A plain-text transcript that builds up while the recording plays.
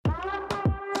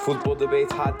Football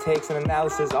debates, hot takes, and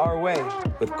analysis our way.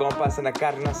 With compas and a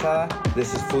carne asada,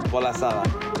 this is Football Asada.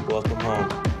 Welcome home.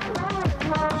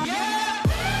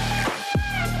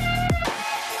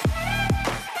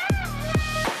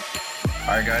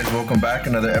 Alright guys, welcome back.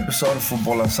 Another episode of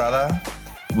Football Asada.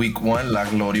 Week 1, La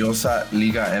Gloriosa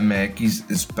Liga MX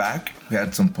is back. We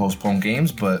had some postponed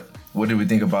games, but what did we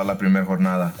think about La Primera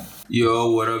Jornada?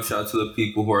 Yo, what up? Shout out to the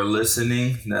people who are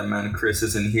listening. That man Chris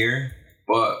isn't here,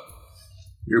 but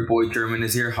your boy German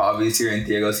is here, Javi's here, and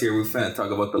Diego's here. We're finna talk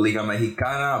about the Liga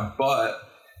Mexicana, but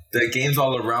the games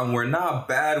all around were not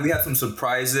bad. We had some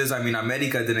surprises. I mean,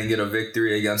 America didn't get a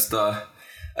victory against a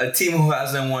team who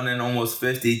hasn't won in almost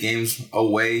 50 games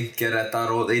away,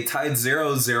 Queretaro. They tied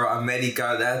 0-0.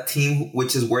 America, that team,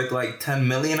 which is worth like 10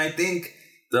 million, I think,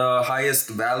 the highest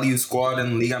value squad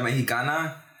in Liga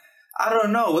Mexicana. I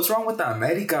don't know. What's wrong with the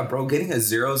America, bro? Getting a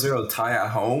 0-0 tie at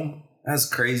home? That's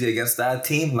crazy against that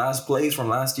team. Last place from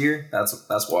last year. That's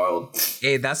wild.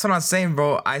 Hey, that's what I'm saying,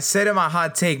 bro. I said in my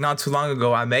hot take not too long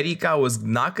ago, America was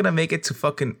not going to make it to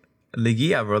fucking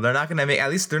Liguilla, bro. They're not going to make, at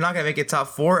least they're not going to make it top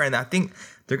 4, and I think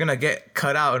they're going to get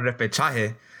cut out in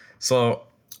repechaje. So,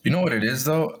 you know what it is,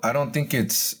 though? I don't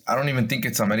even think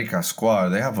it's America's squad.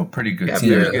 They have a pretty good team.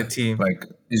 Very good team. Like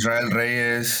Israel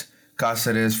Reyes,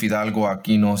 Cáceres, Fidalgo,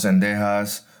 Aquino,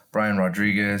 Zendejas, Brian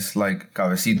Rodriguez, like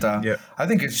Cabecita. Yeah. I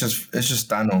think it's just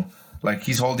Tano. Like,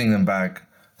 he's holding them back.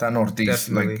 Tano Ortiz.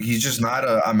 Definitely. Like, he's just not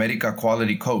a America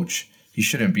quality coach. He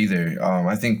shouldn't be there.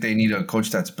 I think they need a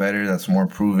coach that's better, that's more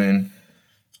proven.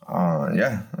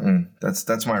 I mean,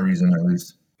 that's my reason, at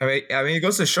least. I mean, it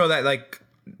goes to show that, like,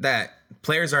 that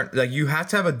players aren't, like, you have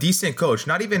to have a decent coach.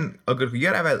 Not even a good, you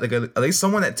got to have, like, at least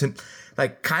someone that,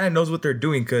 like, kind of knows what they're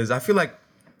doing. Because I feel like,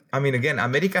 I mean, again,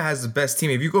 America has the best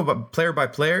team. If you go player by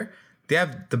player, they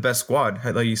have the best squad.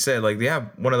 Like you said, like they have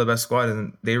one of the best squads,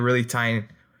 and they really tie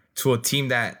to a team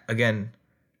that, again,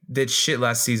 did shit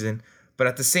last season. But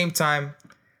at the same time,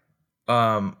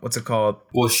 what's it called?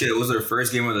 Well, shit, it was their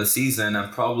first game of the season,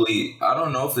 and probably, I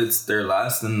don't know if it's their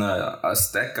last in the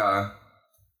Azteca,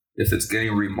 if it's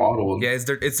getting remodeled. Yeah, it's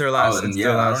their last. I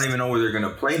don't even know where they're going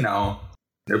to play now.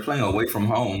 They're playing away from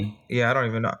home. Yeah, I don't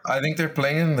even know. I think they're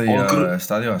playing in the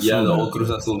Estadio Azul. Yeah, the old Cruz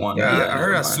Azul one. Yeah, I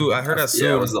heard Azul.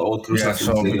 Yeah, it was the old Cruz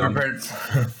Azul. So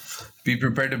be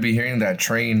prepared to be hearing that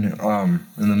train in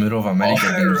the middle of America.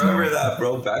 I remember that,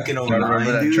 bro. Back in 09,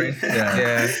 remember that dude. train?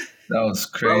 Yeah. That was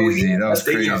crazy. That was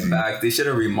crazy. Back. They should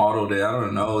have remodeled it. I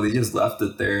don't know. They just left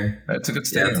it there. It's a good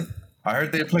stadium. I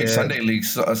heard they play Sunday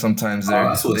leagues sometimes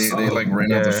there. They like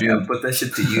rent out the field. Put that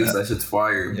shit to use. That shit's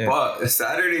fire. Yeah. But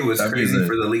Saturday was crazy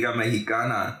for the Liga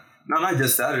Mexicana. No, not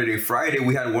just Saturday. Friday,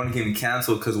 we had one game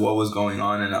canceled because what was going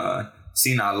on in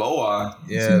Sinaloa.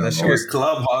 Yeah, that shit was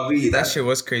club hobby. That shit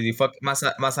was crazy. Fuck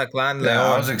Mazatlán, León.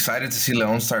 I was excited to see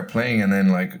León start playing, and then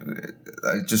like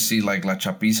I just see like La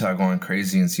Chapiza going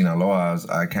crazy in Sinaloa.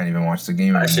 I can't even watch the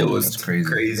game. That shit was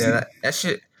crazy. Yeah,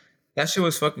 that shit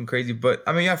was fucking crazy. But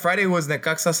I mean, yeah, Friday was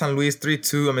Necaxa San Luis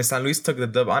 3-2. I mean, San Luis took the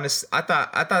dub. Honest, I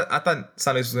thought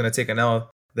San Luis was gonna take an L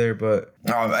there, but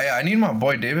I need my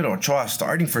boy David Ochoa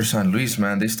starting for San Luis,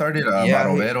 man. They started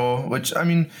Barovero, which I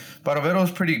mean, Barovero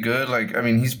is pretty good. Like, I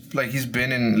mean, he's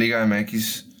been in Liga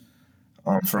MX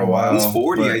for a while. He's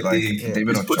 40, I think.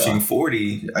 David he's Ochoa. Pushing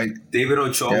 40. David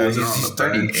Ochoa was on the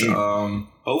bench.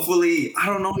 Hopefully, I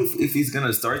don't know if he's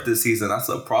gonna start this season. That's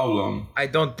a problem. I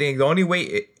don't think the only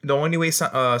way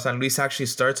San Luis actually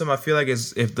starts him, I feel like,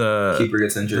 is if the keeper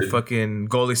gets injured. The fucking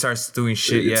goalie starts doing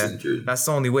shit. Injured. That's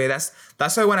the only way. That's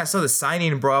why when I saw the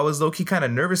signing, bro, I was low key kind of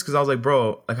nervous because I was like,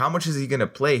 bro, like how much is he gonna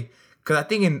play? Because I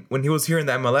think when he was here in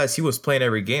the MLS, he was playing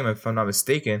every game, if I'm not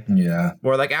mistaken. Yeah.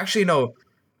 Or like actually no.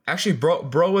 Actually,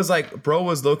 bro was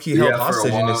low key held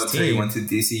hostage in his team. He went to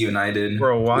DC United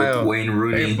for a while with Wayne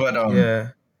Rooney. Hey, but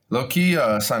low key,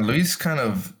 San Luis kind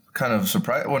of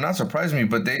surprised. Well, not surprised me,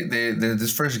 but they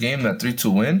this first game, that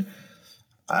 3-2 win.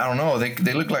 I don't know.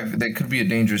 They look like they could be a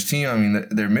dangerous team. I mean,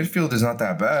 their midfield is not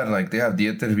that bad. Like they have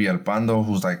Dieter Villalpando,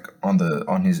 who's like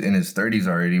in his 30s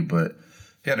already, but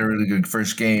he had a really good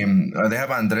first game. They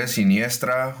have Andres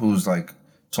Iniestra, who's like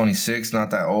 26, not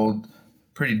that old.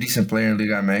 Pretty decent player in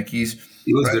Liga MX.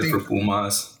 He was good for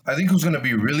Pumas. I think who's gonna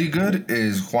be really good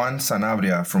is Juan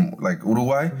Sanabria from like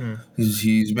Uruguay.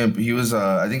 Mm-hmm. He was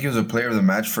I think he was a player of the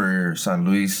match for San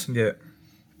Luis. Yeah.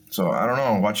 So I don't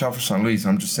know. Watch out for San Luis.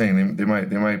 I'm just saying they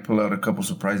might pull out a couple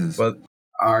surprises. But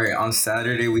all right, on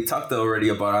Saturday we talked already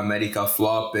about America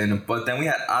flopping, but then we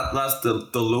had Atlas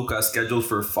de Luca scheduled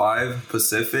for 5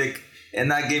 Pacific, and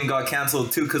that game got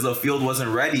canceled too because the field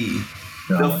wasn't ready.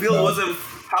 The field wasn't.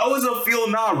 How is a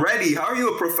field not ready? How are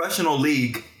you a professional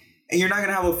league and you're not going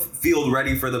to have a field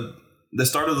ready for the the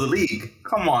start of the league.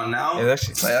 Come on now. Yeah,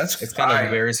 it's kind of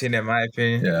embarrassing in my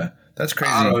opinion. Yeah, that's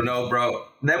crazy. I don't know, bro.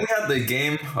 Then we had the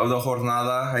game of the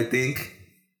Jornada, I think,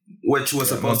 which was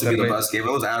supposed to be the best game.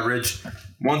 It was average.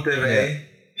 Monterrey,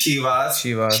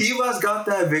 Chivas got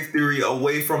that victory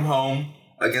away from home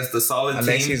against the solid team.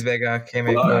 Alexis Vega came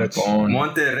in clutch.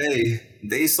 Monterrey,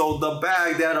 they sold the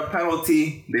bag. They had a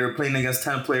penalty. They were playing against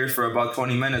 10 players for about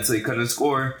 20 minutes. So they couldn't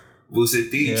score.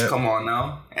 Vucetic, come on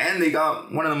now. And they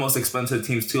got one of the most expensive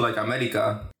teams too, like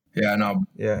America. Yeah, no.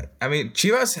 Yeah, I mean,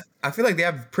 Chivas, I feel like they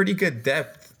have pretty good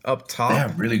depth up top. They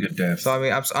have really good depth. So, I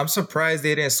mean, I'm surprised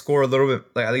they didn't score a little bit,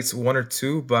 like at least one or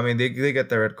two. But, I mean, they get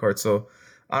the red card. So,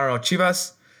 I don't know.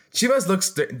 Chivas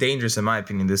looks dangerous in my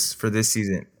opinion for this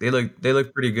season. They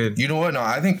look pretty good. You know what? No,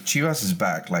 I think Chivas is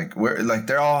back. Like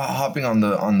they're all hopping on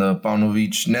the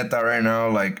Paunovic Neta right now.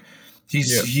 Like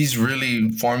he's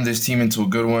really formed this team into a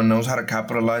good one. Knows how to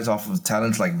capitalize off of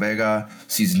talents like Vega,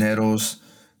 Cisneros,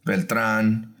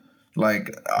 Beltran.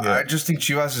 I just think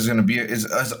Chivas is gonna be is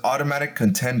an automatic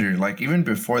contender. Like even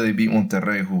before they beat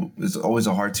Monterrey, who is always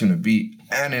a hard team to beat,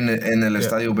 and in El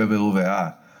Estadio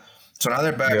BBVA. So now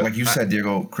they're back, like you said,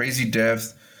 Diego. Crazy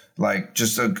depth, like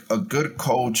just a good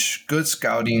coach, good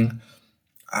scouting.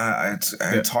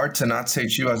 It's hard to not say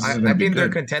Chivas. I think they're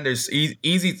contenders.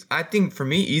 Easy. I think for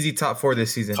me, easy top 4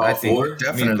 this season. Top 4,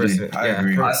 definitely. I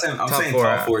agree. I'm saying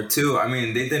top 4 too. I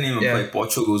mean, they didn't even play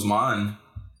Pocho Guzman.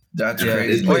 That's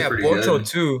crazy. Pocho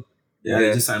too. Yeah,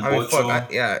 they just signed Pocho.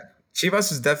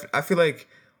 Chivas is definitely. I feel like.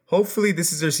 Hopefully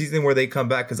this is their season where they come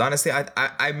back, because honestly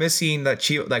I miss seeing that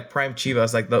prime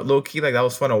Chivas, like the low key, like that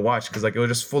was fun to watch because like it was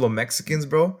just full of Mexicans,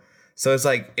 bro. So it's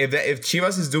like if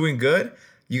Chivas is doing good,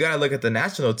 you gotta look at the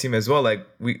national team as well. Like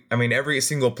every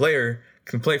single player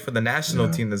can play for the national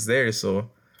team that's there. So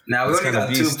now we only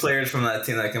got 2 players from that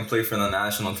team that can play for the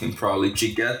national team, probably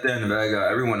Chiquete and Vega.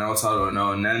 Everyone else I don't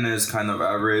know. Nene is kind of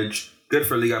average. Good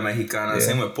for Liga Mexicana.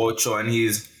 Same with Pocho, and he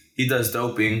does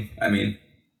doping. I mean.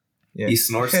 Yeah. He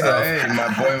snorts stuff. Hey,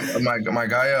 my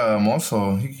guy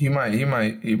Mozo, he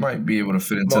might be able to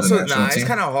fit into the national team. It's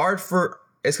kind of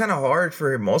hard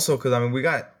for Mozo because I mean we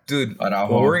got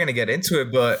we're gonna get into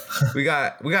it, but we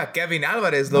got Kevin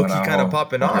Alvarez low key kind of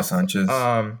popping off. Sanchez.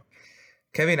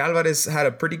 Kevin Alvarez had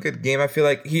a pretty good game. I feel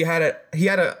like he had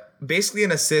a basically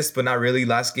an assist, but not really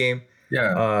last game.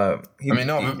 Yeah.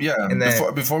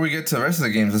 Before we get to the rest of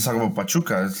the games, let's talk about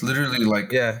Pachuca. It's literally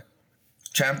like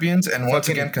champions and once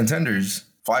again contenders.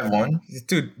 5-1.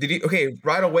 Dude,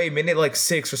 right away, minute like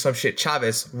 6 or some shit.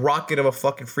 Chavez, rocket of a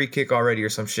fucking free kick already or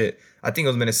some shit. I think it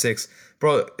was minute 6.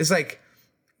 Bro, it's like,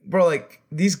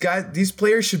 these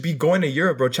players should be going to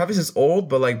Europe, bro. Chavez is old,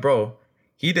 but like, bro,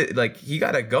 he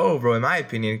gotta go, bro, in my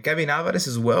opinion. Kevin Alvarez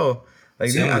as well. Like,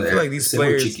 I feel like these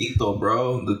players. Chiquito,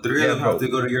 bro. The 3 of them have to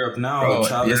go to Europe now. Bro,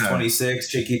 Chavez 26,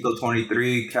 Chiquito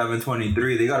 23, Kevin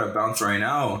 23. They gotta bounce right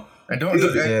now.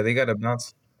 They got to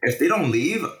bounce. If they don't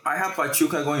leave, I have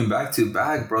Pachuca going back to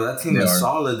back, bro. That team is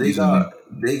solid. They got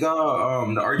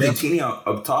the Argentina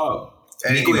up top.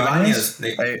 And Nico Ibanez,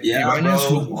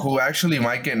 who actually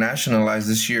might get nationalized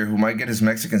this year, who might get his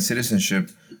Mexican citizenship.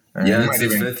 It's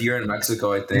his 5th year in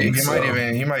Mexico, I think.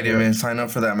 He might even sign up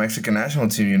for that Mexican national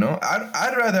team. You know,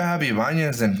 I'd rather have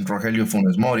Ibanez than Rogelio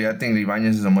Funes Mori. I think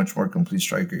Ibanez is a much more complete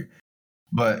striker.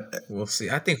 But we'll see.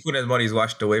 I think Funes Mori's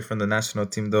washed away from the national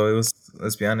team, though.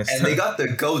 Let's be honest. And they got the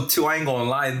go-to. I ain't gonna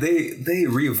lie. They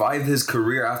revived his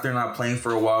career after not playing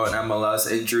for a while in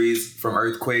MLS, injuries from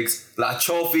earthquakes. La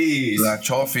Chofis,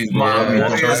 after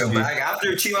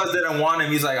Chivas didn't want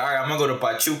him, he's like, all right, I'm gonna go to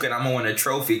Pachuca and I'm gonna win a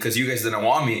trophy because you guys didn't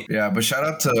want me. Yeah, but shout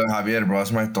out to Javier, bro.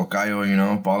 It's my tocayo. You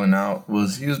know, balling out.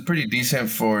 He was pretty decent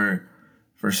for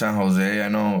San Jose. I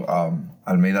know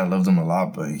Almeida loved him a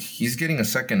lot, but he's getting a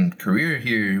second career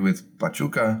here with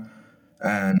Pachuca.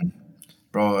 And,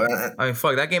 bro... I mean,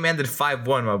 fuck, that game ended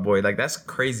 5-1, my boy. Like, that's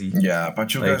crazy. Yeah,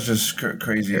 Pachuca's just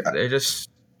crazy. They're just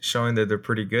showing that they're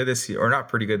pretty good this year. Or not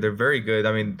pretty good, they're very good.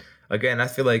 I mean, again, I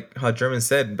feel like how German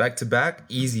said, back-to-back,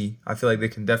 easy. I feel like they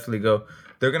can definitely go.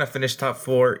 They're going to finish top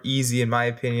 4 easy, in my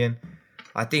opinion.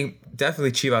 I think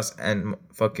definitely Chivas and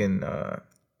fucking...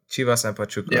 Chivas and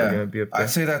Pachuca are gonna be up there. I'd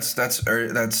say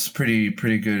that's pretty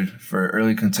good for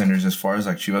early contenders as far as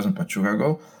like Chivas and Pachuca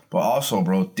go. But also,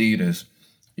 bro, Tigres.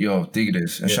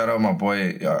 And shout out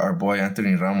our boy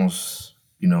Anthony Ramos.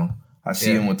 You know, I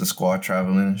see him with the squad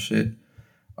traveling and shit.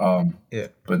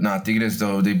 But Tigres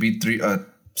though, they beat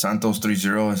Santos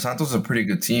 3-0. And Santos is a pretty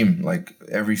good team, like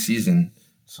every season.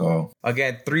 So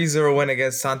again, 3-0 win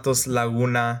against Santos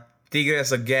Laguna.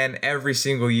 Tigres again every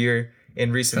single year.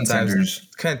 In recent times,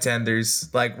 contenders,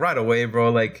 like right away,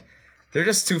 bro. Like They're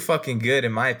just too fucking good,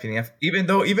 in my opinion. Even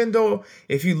though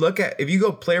if you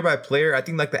go player by player, I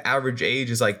think like the average age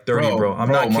is like 30, bro. I'm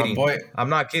not kidding. I'm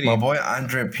not kidding. My boy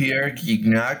Andre Pierre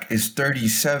Gignac is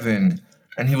 37,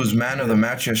 and he was man of the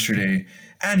match yesterday.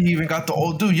 And he even got the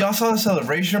old dude. Y'all saw the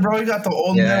celebration, bro. He got the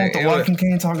old man with the walking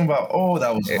cane talking about, oh,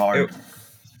 that was hard.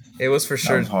 It was for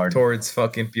sure towards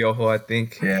fucking Piojo, I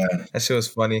think. Yeah. That shit was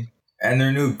funny. And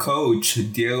their new coach,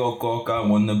 Diego Coca,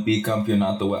 won the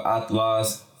bicampeonato with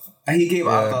Atlas. And he gave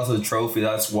Atlas a trophy.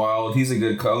 That's wild. He's a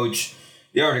good coach.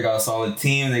 They already got a solid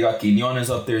team. They got Quiñones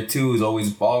up there, too. He's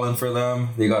always balling for them.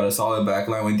 They got a solid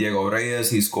backline with Diego Reyes.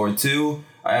 He scored 2.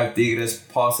 I have Tigres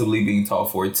possibly being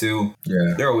top 4, too.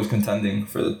 Yeah. They're always contending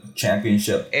for the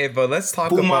championship. Hey, but let's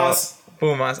talk about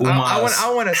Pumas.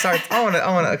 I want to start.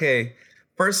 Okay.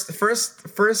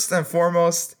 First and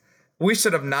foremost, we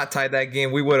should have not tied that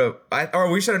game. We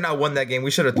should have not won that game.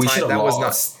 We should have tied. That was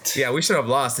not. Yeah, we should have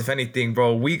lost. If anything,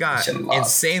 bro, we got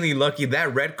insanely lucky.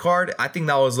 That red card, I think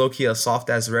that was low key a soft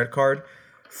ass red card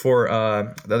for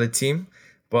the other team.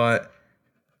 But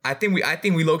I think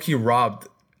we low key robbed.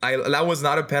 That was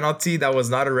not a penalty. That was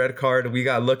not a red card. We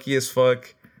got lucky as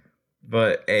fuck.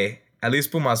 But hey, at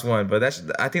least Pumas won. But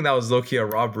I think that was low key a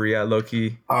robbery. Yeah, low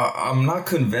key. I'm not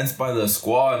convinced by the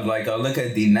squad. Like, I look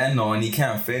at Dineno and he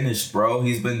can't finish, bro.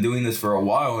 He's been doing this for a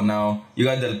while now. You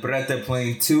got Del Prete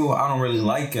playing too. I don't really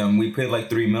like him. We paid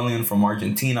like $3 million from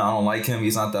Argentina. I don't like him.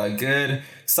 He's not that good.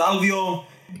 Salvio,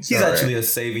 he's actually a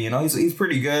saving. You know, he's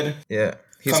pretty good. Yeah.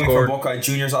 Coming from Boca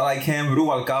Juniors, I like him.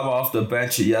 Rubalcaba off the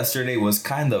bench yesterday was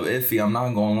kind of iffy. I'm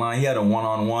not going to lie. He had a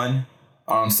one-on-one.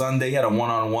 On Sunday, he had a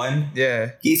one-on-one.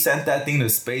 Yeah. He sent that thing to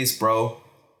space, bro.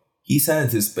 He sent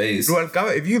it to space.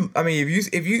 Rubalcaba,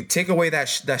 if you take away that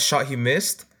shot he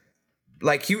missed,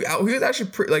 like he was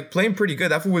actually playing pretty good.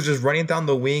 That fool was just running down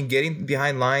the wing, getting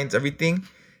behind lines, everything.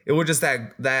 It was just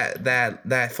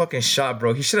that fucking shot,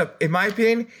 bro. He should have, in my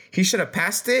opinion,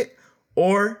 passed it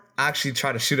or actually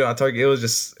try to shoot it on target. It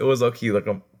was low-key like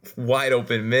a wide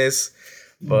open miss.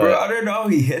 But, bro, I don't know.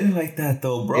 He hit it like that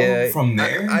though, bro. Yeah, from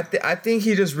there, I think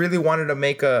he just really wanted to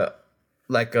make a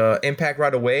impact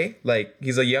right away. Like,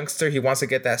 he's a youngster. He wants to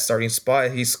get that starting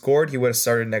spot. He scored. He would have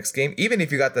started next game. Even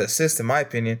if you got the assist, in my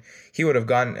opinion, he would have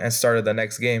gone and started the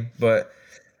next game. But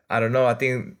I don't know. I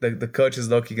think the coach is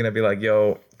low-key going to be like,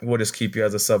 yo, we'll just keep you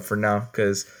as a sub for now.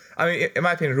 Because, I mean, in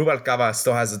my opinion, Rubalcaba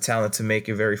still has the talent to make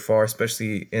it very far,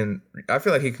 especially I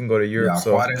feel like he can go to Europe. Yeah,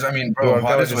 so Juarez, I mean, bro,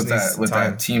 Juarez with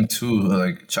that team too,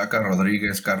 like Chaca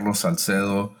Rodriguez, Carlos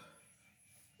Salcedo,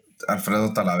 Alfredo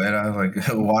Talavera, like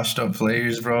washed up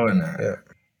players, bro. And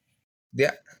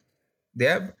yeah,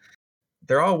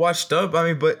 they're all washed up. I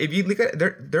mean, but if you look at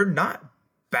it, they're not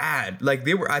bad. Like,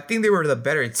 I think they were the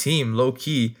better team, low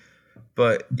key.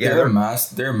 But yeah,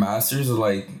 their masters are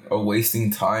like a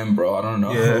wasting time, bro. I don't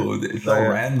know. Yeah. It's so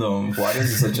random. Why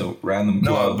is it such a random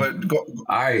club? No, but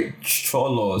Alright,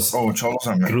 Cholos. Oh, Cholos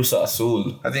are Cruz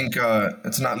Azul. I think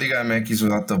it's not Liga MX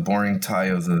without the boring tie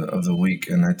of the week,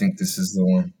 and I think this is the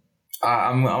one.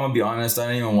 I'm gonna be honest. I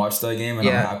didn't even watch that game, and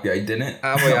I'm happy I didn't.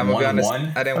 I'm gonna be honest.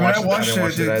 I didn't watch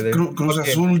it either. Cruz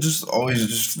Azul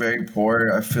just very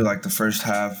poor. I feel like the first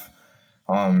half,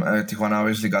 Tijuana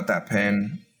obviously got that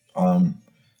pen.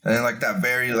 And then like that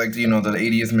very, like, you know, the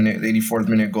 80th minute, 84th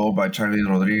minute goal by Charlie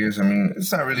Rodriguez. I mean,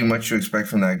 it's not really much to expect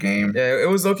from that game. Yeah, it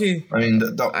was okay. I mean,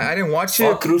 I didn't watch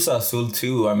it. Cruz Azul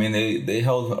too. I mean, they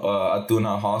held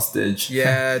Atuna hostage.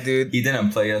 Yeah, dude. He didn't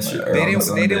play yesterday.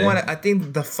 They didn't want to. I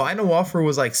think the final offer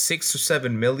was like 6 or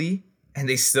 7 milli, and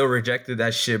they still rejected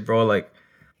that shit, bro. Like,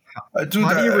 dude,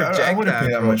 how do you reject I wouldn't pay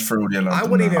that much for Uriel Antuna. I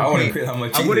wouldn't pay that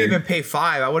much. I wouldn't even pay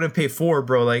 5. I wouldn't pay 4,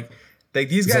 bro. Like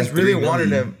these guys really wanted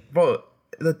him, bro.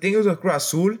 The thing is with Cruz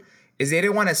Azul is they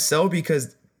didn't want to sell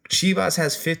because Chivas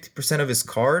has 50% of his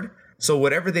card. So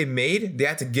whatever they made, they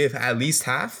had to give at least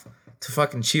half to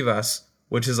fucking Chivas,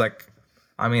 which is like,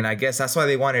 I mean, I guess that's why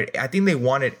they wanted. I think they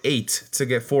wanted 8 to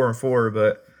get 4 and 4,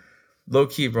 but low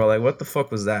key, bro, like what the fuck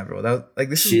was that, bro? That like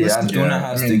this shit, is Antuna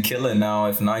has to kill it now.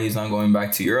 If not, he's not going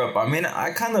back to Europe. I mean,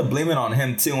 I kind of blame it on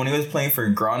him too. When he was playing for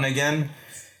Groningen,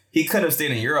 he could have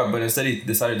stayed in Europe, but instead he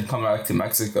decided to come back to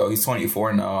Mexico. He's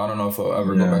 24 now. I don't know if he'll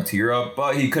ever go back to Europe,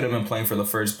 but he could have been playing for the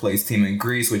first place team in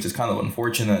Greece, which is kind of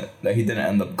unfortunate that he didn't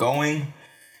end up going.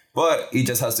 But he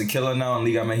just has to kill it now in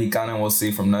Liga Mexicana, and we'll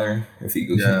see from there if he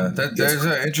goes. Yeah,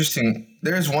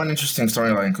 there's one interesting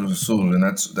storyline in Cruz Azul, and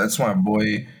that's my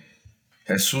boy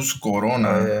Jesus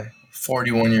Corona.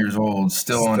 41 years old,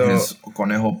 still on his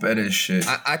Conejo Perez shit.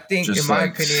 I think, in my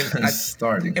opinion,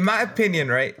 starting. In my opinion,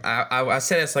 right? I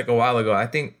said this like a while ago. I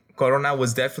think Corona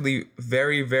was definitely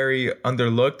very, very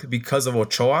underlooked because of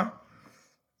Ochoa.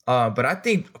 But I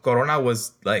think Corona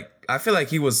was like, I feel like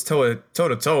he was toe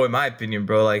to toe in my opinion,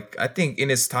 bro. Like I think in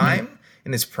his time,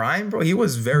 in his prime, bro, he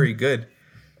was very good,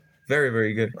 very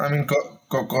very good. I mean,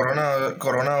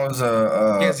 Corona was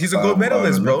a Yes, he's a gold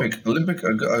medalist, bro. Olympic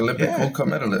Yeah. Gold Cup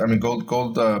medalist. I mean, gold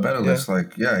medalist. Yeah.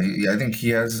 Like, yeah, I think he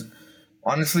has.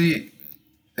 Honestly,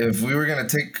 if we were gonna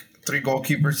take 3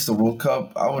 goalkeepers to the World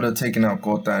Cup, I would have taken out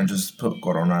Cota and just put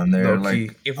Corona in there. Low key.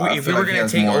 Like, If I we feel were like he gonna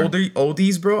has take more,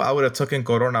 oldies, bro, I would have taken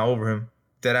Corona over him.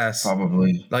 Dead ass.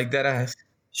 probably. Like dead ass.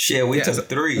 Shit, we took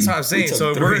 3. That's what I'm saying. We took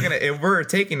So three. if we're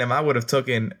taking him, I would have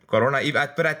taken Corona.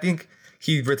 But I think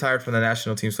he retired from the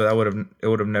national team, so it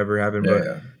would have never happened.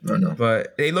 Yeah, no.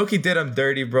 But they low-key did him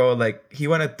dirty, bro. Like he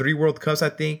won 3 World Cups, I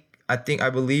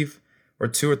believe, or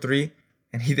 2 or 3,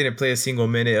 and he didn't play a single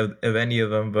minute of any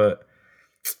of them. But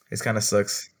it kind of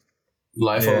sucks.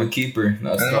 Life of a keeper.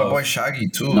 That's And my tough. boy Shaggy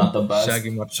too. Not the best. Shaggy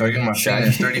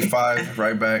Martinez, 35,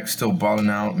 right back, still balling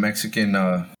out. Mexican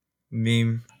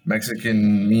Meme.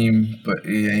 meme, but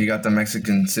yeah, he got the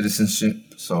Mexican citizenship.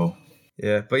 So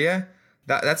Yeah, but yeah,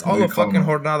 that's all do you the call fucking them?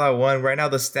 Jornada 1. Right now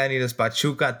the standing is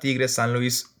Pachuca, Tigres, San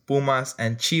Luis, Pumas,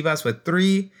 and Chivas with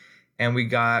 3. And we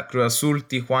got Cruz Azul,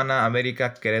 Tijuana,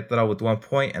 America, Queretaro with 1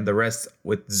 point, and the rest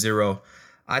with 0.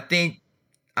 I think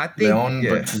Leon, yeah.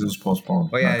 but because it was postponed.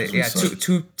 Oh yeah, Not 'cause we yeah. suck.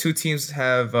 Two teams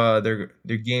have their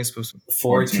games supposed to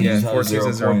 4 teams yeah, have 4 teams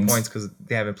have 0 points. points because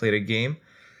they haven't played a game.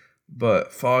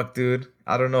 But fuck, dude,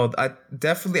 I don't know. I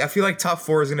feel like top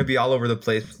 4 is gonna be all over the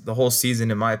place the whole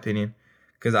season, in my opinion.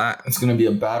 Because It's gonna be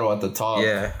a battle at the top.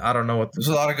 I don't know what. There's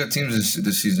a lot of good teams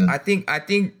this season. I think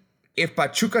if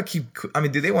Pachuca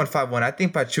dude, they won 5-1. I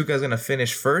think Pachuca is gonna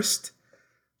finish first.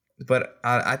 But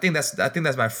I think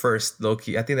that's my first, low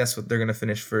key. I think that's what they're gonna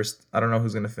finish first. I don't know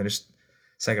who's gonna finish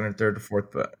second or third or fourth,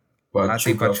 but I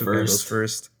think Pachuca goes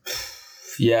first.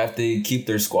 Yeah, if they keep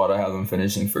their squad, I have them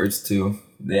finishing first too.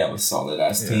 They have a solid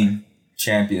ass team.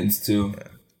 Champions too. Yeah.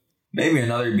 Maybe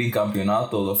another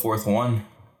bicampeonato, the 4th one.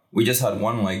 We just had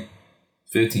one like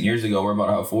 15 years ago. We're about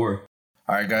to have 4.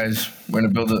 All right, guys, we're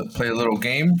gonna play a little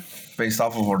game based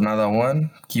off of Jornada 1.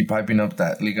 Keep hyping up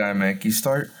that Liga MX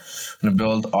start. We're gonna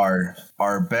build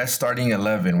our best starting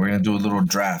 11. We're gonna do a little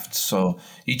draft. So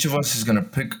each of us is gonna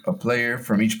pick a player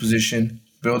from each position,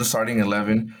 build a starting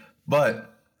 11. But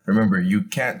remember, you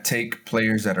can't take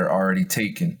players that are already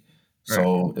taken.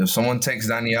 So if someone takes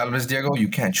Dani Alves, Diego, you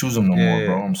can't choose him no more,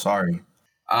 bro. I'm sorry.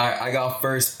 I got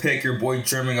first pick. Your boy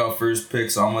German got first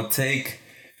pick, so I'm gonna take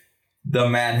the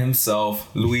man himself,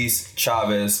 Luis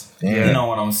Chavez. Yeah. You know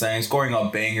what I'm saying? Scoring a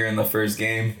banger in the first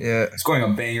game. Yeah. Scoring a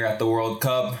banger at the World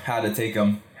Cup. Had to take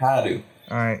him. Had to.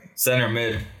 All right. Center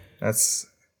mid. That's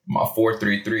my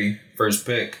 4-3-3. First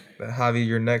pick. Javi,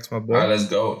 you're next, my boy. All right, let's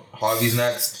go. Javi's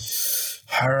next.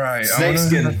 All right.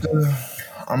 Snakeskin.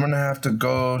 I'm gonna have to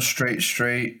go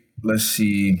straight. Let's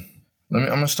see. I'm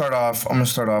gonna start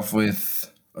off with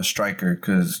a striker,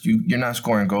 because you're not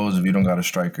scoring goals if you don't got a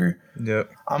striker. Yep.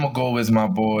 I'm gonna go with my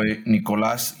boy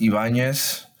Nicolas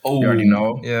Ibanez. Oh, you already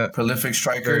know. Yeah. Prolific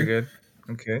striker. Very good.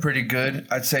 Okay. Pretty good.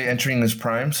 I'd say entering his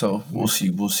prime. So we'll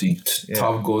see. Yeah.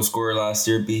 Top goal scorer last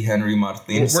year, B. Henry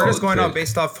Martin. We're just going out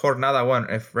based off Jornada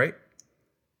 1, right?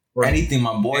 Or anything,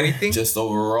 my boy. Anything? Just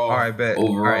overall. All right, bet.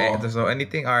 Overall. All right, so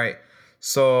anything? All right.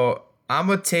 So I'm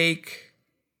going to take...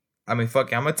 I'm going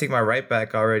to take my right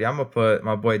back already. I'm going to put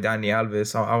my boy Dani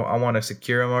Alves. I want to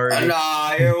secure him already.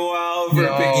 Nah, you're wild for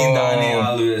picking Dani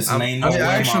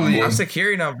Alves. I'm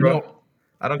securing him, bro.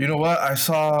 You know what? I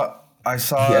saw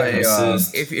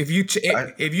if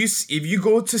you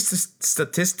go to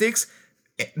statistics,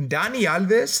 Dani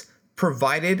Alves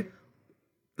provided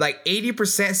like 80%,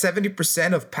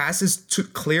 70% of passes to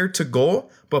clear to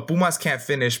goal, but Pumas can't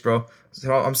finish, bro.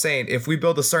 So I'm saying if we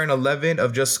build a certain 11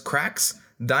 of just cracks,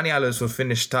 Dani Alves will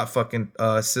finish top fucking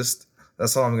assist.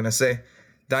 That's all I'm gonna say.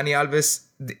 Dani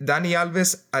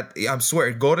Alves, I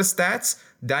swear, go to stats.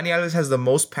 Dani Alves has the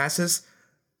most passes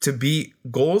to beat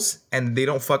goals, and they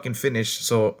don't fucking finish.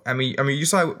 So I mean, you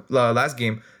saw last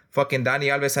game. Fucking Dani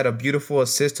Alves had a beautiful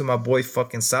assist to my boy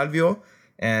fucking Salvio,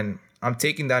 and I'm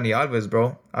taking Dani Alves,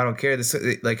 bro. I don't care. This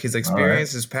like his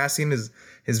experience, his passing, his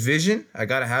vision. I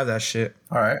gotta have that shit.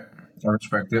 All right, I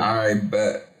respect it. All right,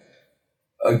 bet.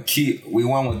 We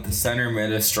went with the center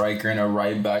mid, a striker, and a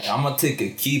right back. I'm gonna take a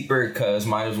keeper because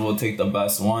might as well take the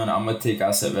best one. I'm gonna take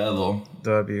Acevedo.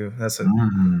 W. That's a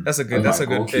good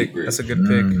pick. That's a good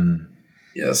pick.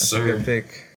 Yes, sir. Good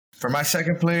pick. For my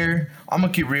second player, I'm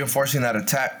gonna keep reinforcing that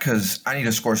attack because I need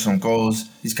to score some goals.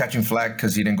 He's catching flack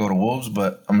because he didn't go to Wolves,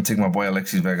 but I'm gonna take my boy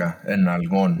Alexis Vega and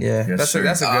Algon. Yeah, yes, that's a good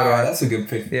one. That's a good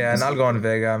pick. Yeah, and Algon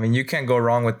Vega. I mean, you can't go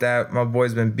wrong with that. My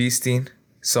boy's been beasting.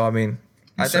 So I mean,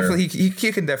 he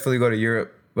can definitely go to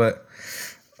Europe. But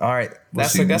all right,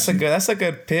 that's a good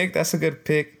pick. That's a good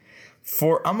pick.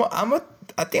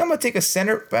 I think I'm gonna take a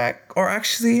center back, or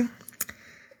actually,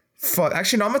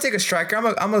 Actually, no, I'm gonna take a striker.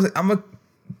 I'm gonna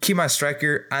keep my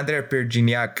striker, Andre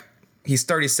Pierre-Gignac. He's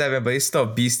 37, but he's still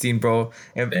beasting, bro.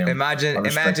 Imagine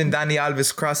Dani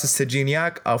Alves crosses to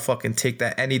Gignac. I'll fucking take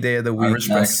that any day of the week.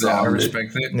 I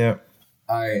respect it. Yeah.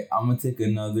 All right, I'm going to take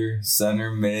another center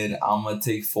mid. I'm going to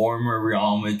take former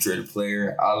Real Madrid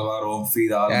player Álvaro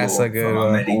Fidalgo from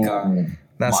America.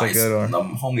 That's a good one. The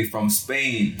homie from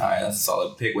Spain. All right, that's a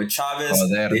solid pick. With Chavez,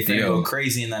 they finna go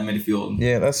crazy in that midfield.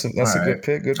 Yeah, that's a good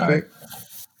pick. Good pick. Right.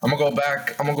 I'm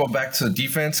gonna go back to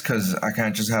defense because I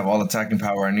can't just have all attacking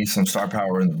power. I need some star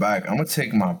power in the back. I'm gonna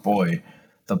take my boy,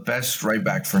 the best right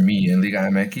back for me in Liga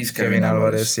MX, Kevin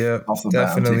Alvarez. Yeah, off the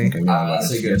definitely.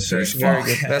 That's a good pick. Very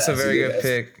good. That's a very good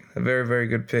pick. A very, very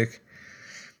good pick.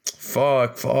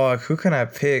 Fuck. Who can I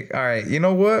pick? All right, you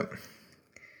know what?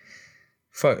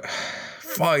 Fuck,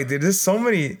 dude. There's so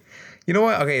many. You know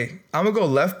what? Okay, I'm gonna go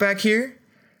left back here.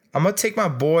 I'm gonna take my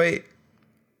boy.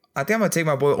 I think I'm gonna take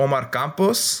my boy Omar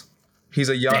Campos. He's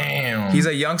a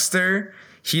youngster.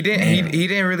 He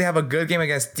didn't really have a good game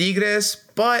against Tigres,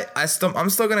 but I'm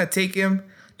still gonna take him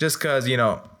just cause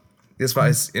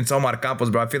it's Omar Campos,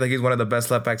 bro. I feel like he's one of the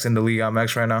best left backs in the Liga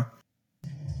MX right now.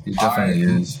 He definitely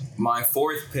is. My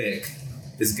fourth pick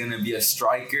is gonna be a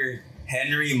striker,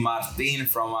 Henry Martin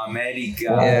from America.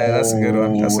 Yeah, that's a good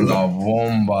one. La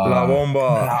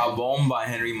Bomba,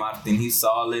 Henry Martin. He's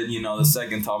solid. The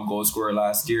second top goal scorer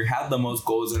last year. Had the most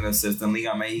goals and assists in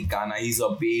Liga Mexicana. He's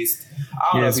a beast. I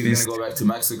don't know if he's going to go back to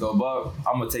Mexico, but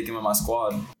I'm going to take him in my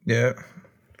squad. Yeah.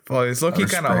 Well, it's looking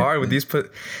kind of hard with these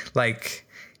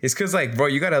it's because, bro,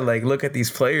 you got to, look at these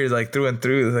players, through and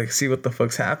through, see what the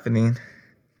fuck's happening.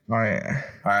 All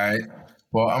right.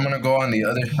 Well, I'm going to go on the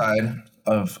other side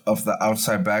of the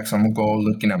outside backs. I'm gonna go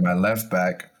looking at my left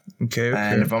back. Okay.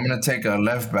 And if I'm gonna take a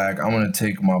left back, I'm gonna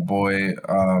take my boy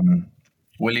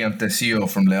William Tecillo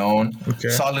from León. Okay.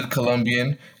 Solid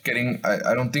Colombian.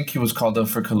 I don't think he was called up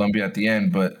for Colombia at the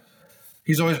end, but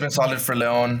he's always been solid for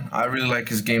León. I really like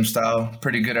his game style.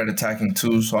 Pretty good at attacking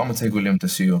too. So I'm gonna take William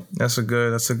Tecillo. That's a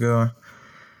good one.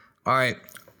 All right.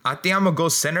 I think I'm gonna go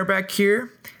center back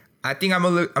here. I think I'm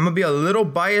gonna be a little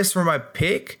biased for my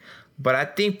pick. But I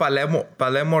think Palermo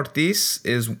Ortiz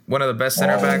is one of the best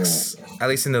center backs, at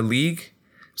least in the league.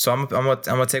 So I'm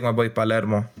gonna take my boy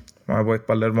Palermo. My boy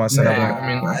Palermo as center back.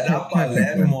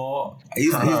 Palermo,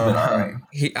 he's been alright.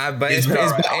 It's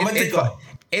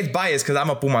biased because I'm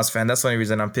a Pumas fan. That's the only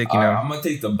reason I'm picking him. I'm gonna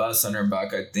take the best center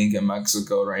back I think in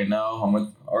Mexico right now.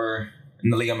 Or in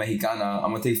the Liga Mexicana.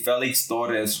 I'm gonna take Felix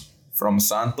Torres from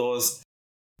Santos.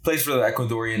 Plays for the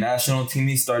Ecuadorian national team.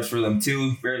 He starts for them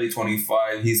too. Barely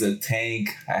 25. He's a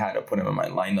tank. I had to put him in my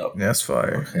lineup. That's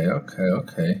fire.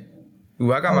 Okay.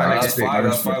 Ooh, I got my next pick.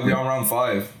 That's 5. We on round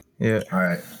 5. Yeah. All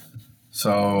right.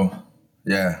 So,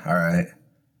 yeah. All right.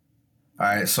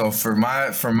 So for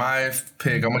my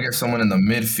pick, I'm gonna get someone in the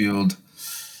midfield.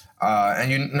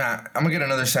 I'm gonna get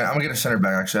another center. I'm gonna get a center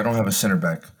back. Actually, I don't have a center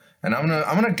back. And I'm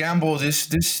gonna gamble this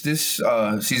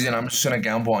season. I'm just gonna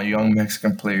gamble on young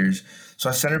Mexican players. So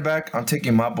at center back, I'm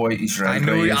taking my boy Israel. I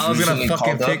knew I was gonna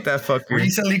fucking pick that fucker.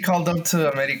 Recently called up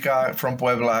to America from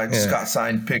Puebla. Just got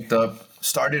signed, picked up,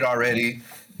 started already.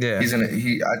 Yeah,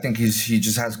 I think he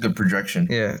just has good projection.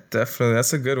 Yeah, definitely.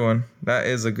 That's a good one. That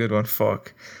is a good one.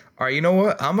 Fuck. All right, you know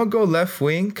what? I'm gonna go left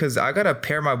wing because I gotta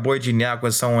pair my boy Gignac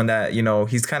with someone that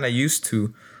he's kind of used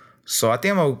to. So I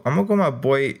think I'm gonna go my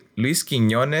boy Luis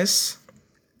Quiñones.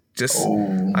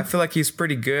 I feel like he's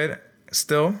pretty good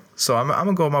still. So I'm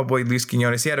gonna go with my boy Luis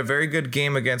Quiñones. He had a very good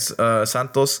game against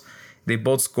Santos. They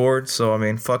both scored. So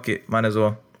fuck it, might as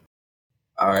well.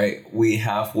 All right, we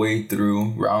halfway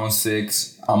through round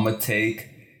 6. I'm gonna take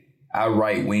at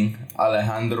right wing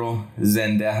Alejandro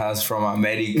Zendejas from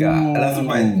America. That's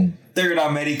my third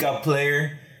America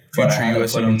player. Future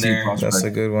USMNT. That's a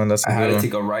good one. I had to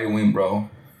take a right wing, bro.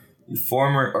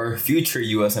 Former or future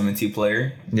USMNT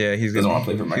player. Yeah, he's doesn't want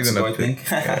to play for Mexico, I think.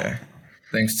 Yeah.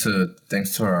 Thanks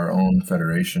to our own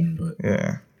federation, but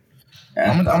yeah.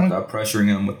 And I'm pressuring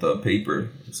him with the paper.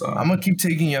 So I'm gonna keep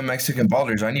taking young Mexican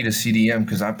ballers. I need a CDM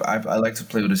because I like to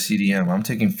play with a CDM. I'm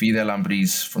taking Fidel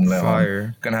Ambriz from León.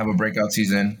 Fire. Gonna have a breakout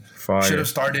season. Fire. Should have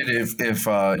started if they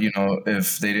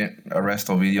didn't arrest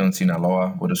Ovidio and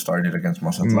Sinaloa. Would have started against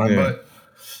Mazatlán, but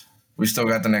we still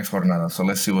got the next jornada. So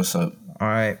let's see what's up. All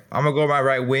right, I'm gonna go my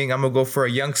right wing. I'm gonna go for a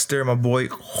youngster, my boy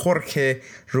Jorge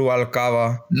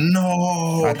Rubalcaba.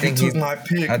 No, I think he took my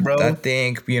pick, bro. I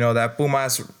think that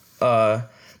Pumas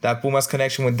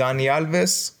connection with Dani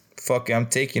Alves. Fuck it, I'm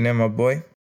taking him, my boy.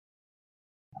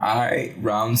 All right,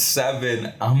 round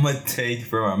 7. I'm going to take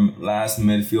for my last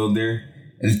midfielder,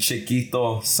 El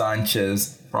Chiquito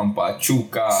Sanchez from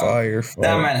Pachuca. Fire.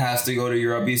 That man has to go to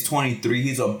Europe. He's 23.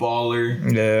 He's a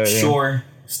baller. Yeah. Short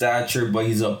stature, but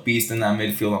he's a beast in that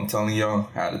midfield. I'm telling y'all,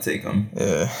 how to take him.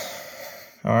 Yeah.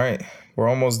 All right. We're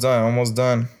almost done.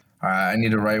 All right, I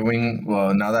need a right wing.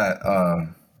 Well, now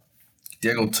that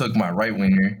Diego took my right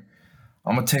winger,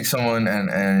 I'm going to take someone,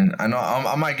 and I know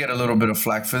I might get a little bit of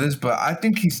flack for this, but I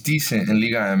think he's decent in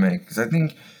Liga MX. I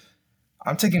think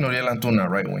I'm taking Uriel Antuna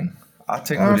right wing. I'll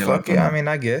take Uriel fuck Antuna. Yeah, I mean,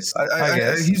 I guess. I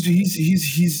guess. He's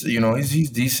he's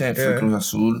decent for Cruz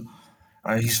Azul.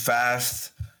 He's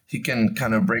fast. He can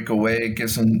kind of break away, get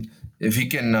some. If he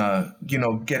can,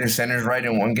 get his centers right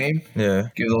in one game,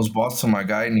 give those balls to my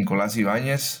guy Nicolas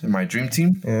Ibanez in my dream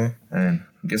team, and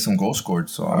get some goals scored.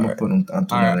 So I'm gonna put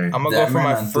Antuna there. I'm gonna go for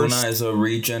my first. Antuna is a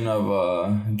region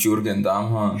of Jurgen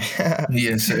Damm, huh?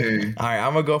 Yes, sir. All right,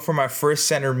 I'm gonna go for my first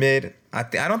center mid. I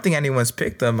don't think anyone's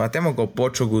picked him. I think I'm gonna go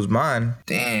Pocho Guzman.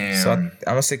 Damn. So I'm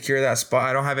gonna secure that spot.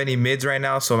 I don't have any mids right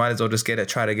now, so I might as well just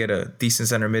try to get a decent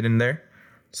center mid in there.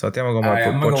 So I think I'm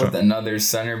gonna go with another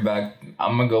center back.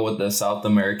 I'm gonna go with the South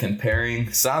American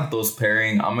pairing, Santos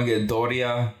pairing. I'm gonna get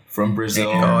Doria from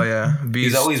Brazil. Oh yeah, beast.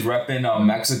 He's always repping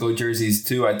Mexico jerseys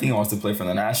too. I think he wants to play for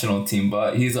the national team,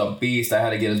 but he's a beast. I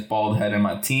had to get his bald head in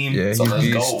my team. Yeah, so let's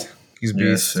beast. go. He's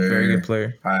beast. Yes, very good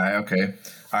player. All right, okay.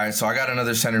 All right, so I got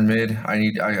another center mid.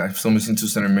 I'm still missing 2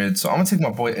 center mids. So I'm gonna take my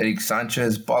boy Eric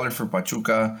Sanchez, baller for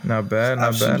Pachuca. Not bad.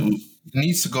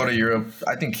 Needs to go to Europe.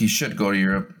 I think he should go to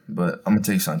Europe, but I'm gonna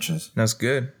take Sanchez. That's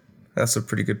good. That's a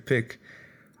pretty good pick.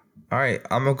 All right,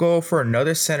 I'm gonna go for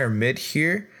another center mid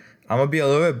here. I'm gonna be a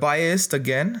little bit biased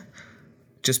again,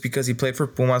 just because he played for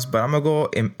Pumas. But I'm gonna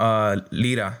go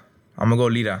Lira. I'm gonna go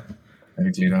Lira.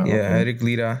 Eric Lira. Yeah, okay. Eric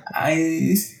Lira.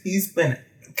 He's been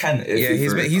kind of iffy.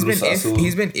 Yeah,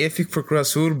 he's been iffy for Cruz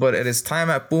Azul, but at his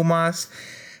time at Pumas,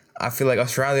 I feel like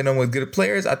surrounding him with good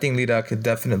players. I think Lira could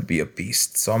definitely be a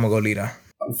beast. So I'm gonna go Lira.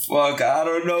 Fuck, I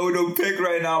don't know who to pick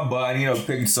right now, but I need to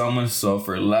pick someone. So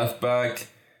for left back,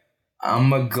 I'm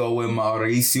gonna go with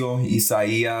Mauricio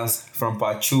Isaías from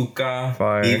Pachuca.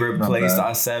 Fire. He replaced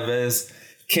Aceves.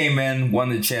 Came in, won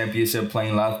the championship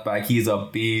playing left back. He's a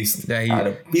beast.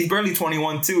 Yeah, he's barely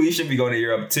 21 too. He should be going to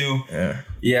Europe too.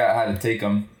 Yeah, I had to take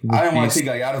him. I didn't want to take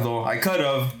Gallardo. I could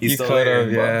have. He's still there,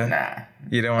 but nah.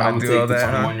 You don't want to do all that,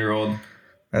 huh? 21-year-old.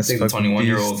 That's take the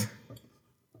 21-year-old.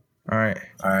 All right.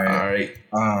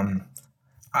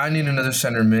 I need another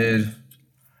center mid.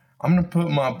 I'm gonna put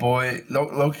my boy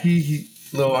low-key.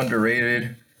 He's a little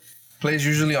underrated. Plays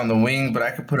usually on the wing, but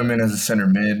I could put him in as a center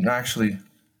mid. No, actually,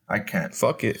 I can't.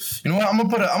 Fuck it. You know what? I'm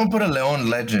gonna put a Leon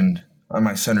legend on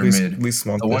my center mid. Luis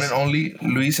Montes. The one and only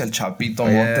Luis El Chapito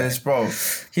Montes, bro.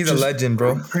 He's a legend,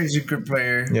 bro. Crazy good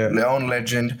player. Yeah. Leon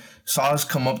legend. Saw us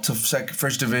come up to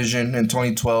first division in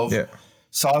 2012. Yeah.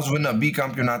 Saw us win a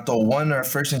bicampeonato, won our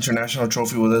first international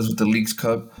trophy with us with the Leagues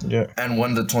Cup, and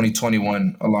won the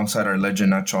 2021 alongside our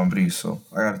legend Nacho Ambriz. So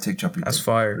I gotta take Chapito. That's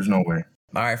fire. There's no way.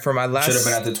 All right, for my last... Should have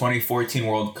been at the 2014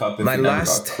 World Cup if he never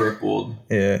got crippled.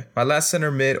 Yeah. My last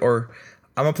center mid, or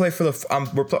I'm going to play for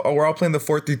the... we're all playing the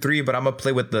 4-3-3, but I'm going to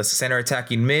play with the center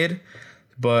attacking mid.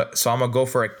 So I'm going to go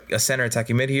for a center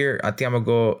attacking mid here. I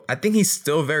think he's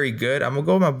still very good. I'm going to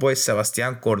go with my boy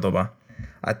Sebastian Cordoba.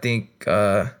 I think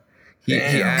he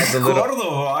adds a little...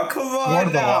 Cordoba, come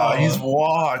on now. He's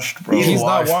washed, bro. He's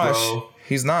not washed. Bro.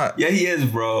 He's not. Yeah, he is,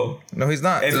 bro. No, he's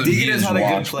not. If Tigres had a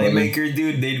good playmaker,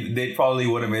 dude, they probably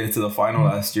would have made it to the final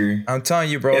last year. I'm telling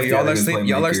you, bro. Y'all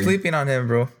are sleeping on him,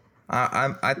 bro.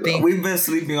 I think we've been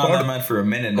sleeping on that man for a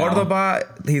minute now. Cordoba,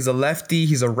 he's a lefty.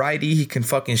 He's a righty. He can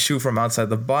fucking shoot from outside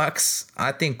the box.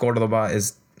 I think Cordoba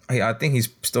is... I think he's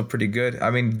still pretty good.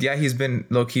 I mean, yeah, he's been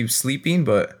low-key sleeping,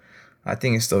 but I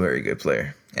think he's still a very good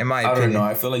player. In my opinion. I don't know.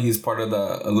 I feel like he's part of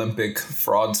the Olympic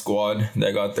fraud squad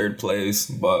that got third place,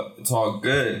 but it's all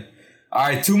good. All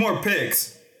right, 2 more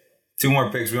picks. 2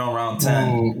 more picks. We're on round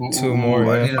 10. 2 more.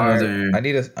 I need another. I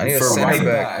need a for center right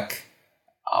back.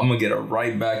 I'm going to get a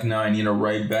right back now. I need a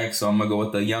right back, so I'm going to go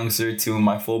with the youngster too.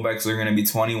 My fullbacks are going to be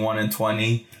 21 and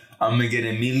 20. I'm going to get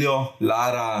Emilio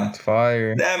Lara.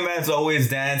 Fire. That man's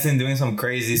always dancing, doing some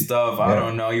crazy stuff. I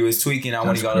don't know. He was tweaking out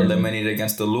when he got eliminated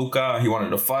against the Luca. He wanted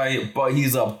to fight, but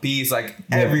he's a beast. Like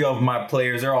every of my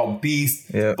players, they're all beasts.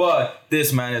 Yeah. But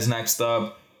this man is next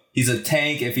up. He's a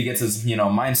tank. If he gets his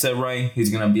mindset right,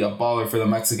 he's going to be a baller for the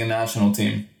Mexican national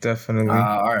team. Definitely.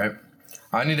 All right.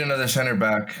 I need another center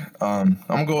back. I'm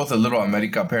gonna go with a little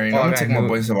America pairing. I'm gonna take my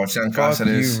boy Sebastian Fuck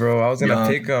Cáceres. you, bro. I was gonna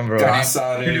pick him,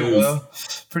 bro.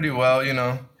 Pretty well, you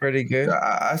know. Pretty good.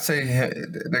 I say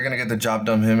they're gonna get the job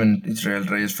done. Him and Israel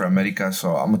Reyes for America.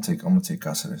 So I'm gonna take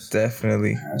Cáceres.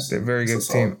 Definitely, they're a very good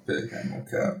team.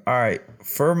 All right,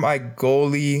 for my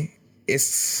goalie,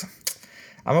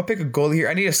 I'm gonna pick a goalie here.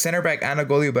 I need a center back and a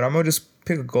goalie, but I'm gonna just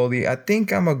pick a goalie. I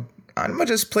think I'm gonna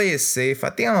just play it safe. I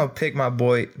think I'm gonna pick my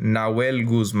boy Nahuel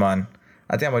Guzman.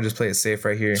 I think I'm gonna just play it safe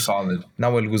right here. Solid.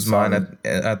 Nahuel Guzman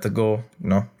at the goal. You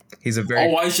know, he's a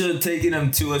very. Oh, I should have taken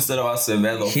him too instead of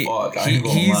Acevedo. Fuck, I ain't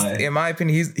gonna he's lie. in my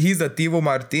opinion, he's the Thibaut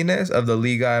Martinez of the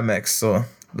Liga MX. So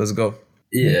let's go.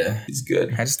 Yeah, he's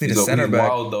good. I just need a center back. He's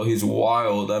wild though. He's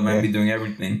wild. That man be doing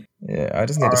everything. Yeah, I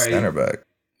just need a center back.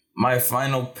 My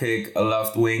final pick, a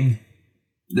left wing.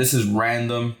 This is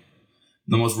random.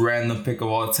 The most random pick of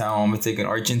all time. I'm going to take an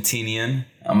Argentinian.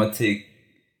 I'm going to take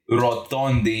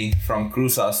Rotondi from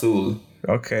Cruz Azul.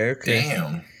 Okay.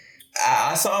 Damn.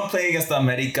 I saw him play against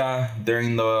America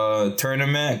during the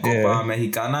tournament, Copa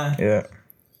Mexicana. Yeah.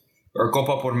 Or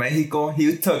Copa por Mexico.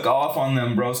 He took off on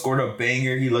them, bro. Scored a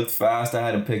banger. He looked fast. I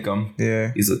had to pick him.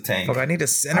 Yeah. He's a tank. Fuck, I need a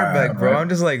center back, bro. Right. I'm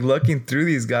just like looking through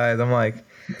these guys. I'm like...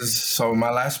 So my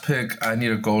last pick, I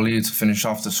need a goalie to finish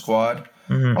off the squad.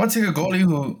 Mm-hmm. I'm going to take a goalie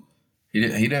who... He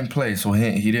didn't play, so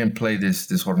he didn't play this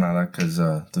jornada because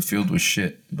the field was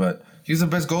shit. But he's the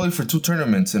best goalie for 2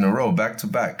 tournaments in a row, back to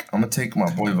back. I'm gonna take my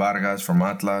boy Vargas from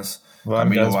Atlas.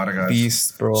 Camilo Vargas,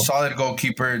 beast, bro. Solid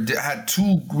goalkeeper. Had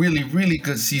 2 really, really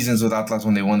good seasons with Atlas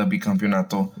when they won the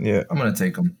bicampeonato. Yeah, I'm gonna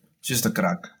take him. Just a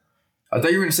crack. I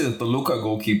thought you were gonna say the Toluca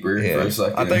goalkeeper for a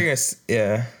second. I thought you were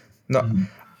gonna no. Mm-hmm.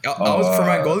 I was for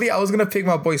my goalie. I was gonna pick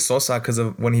my boy Sosa because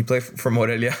of when he played for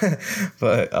Morelia,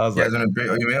 but I was like,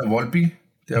 you have Volpi?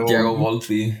 Diego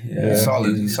Volpi, yeah,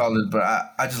 solid. But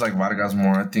I just like Vargas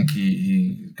more. I think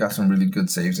he got some really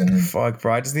good saves in him. Fuck,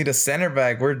 bro. I just need a center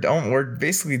back. We're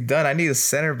basically done. I need a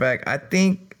center back. I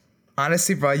think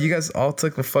honestly, bro, you guys all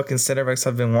took the fucking center backs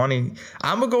I've been wanting.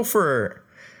 I'm gonna go for.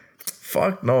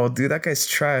 Fuck no, dude. That guy's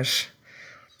trash.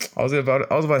 I was about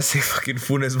to say fucking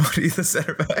Funes Mori, the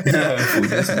center back.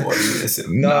 Funes Mori,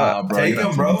 listen. Nah, bro. Take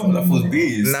him, bro. That fool's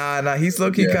beast. Nah. He's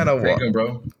low-key kind of... Take him,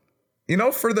 bro. You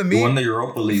know, for the meme... won the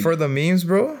Europa League. For the memes,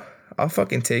 bro, I'll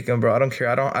fucking take him, bro. I don't care.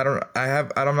 You're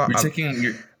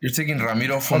taking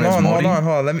Ramiro Funes Mori? Hold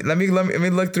on. Let me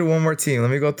look through one more team. Let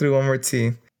me go through one more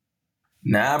team.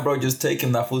 Nah, bro, just take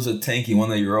him. That fool's a tank. He won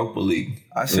the Europa League.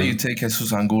 I say you take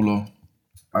Jesus Angulo.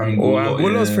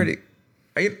 Angulo's pretty...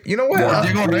 You know what?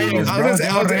 Diego Reyes,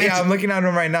 I'm looking at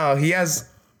him right now. He has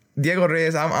Diego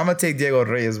Reyes. I'm gonna take Diego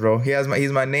Reyes, bro.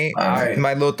 He's my name. Right.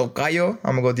 My little tocayo.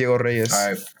 I'm gonna go Diego Reyes.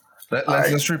 All right.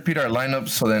 Let's repeat our lineup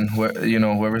so then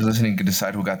whoever's listening can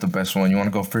decide who got the best one. You want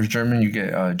to go first, German? You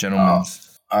get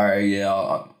gentlemen's. All right,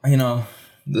 yeah.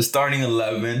 The starting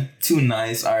 11, too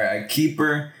nice. All right,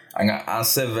 keeper. I got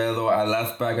Acevedo. At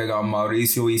left back, I got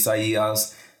Mauricio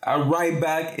Isaías. At right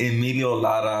back, Emilio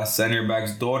Lara. Center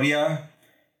backs, Doria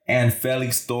and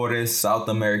Felix Torres, South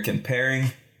American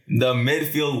pairing. The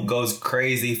midfield goes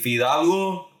crazy.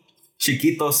 Fidalgo,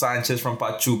 Chiquito Sanchez from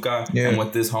Pachuca, and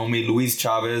with this homie Luis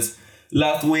Chavez.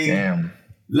 Left wing, I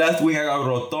got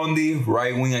Rotondi.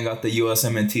 Right wing, I got the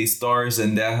USMNT Stars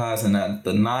and Dejas. And at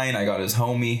the 9, I got his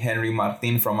homie Henry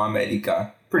Martin from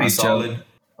America. Pretty solid.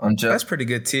 That's a pretty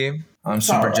good team. I'm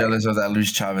super jealous of that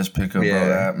Luis Chavez pickup, bro.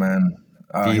 That man,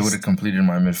 he would have completed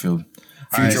my midfield.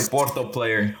 Future Porto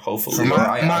player, hopefully. For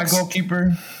my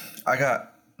goalkeeper, I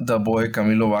got the boy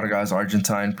Camilo Vargas,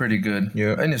 Argentine, pretty good.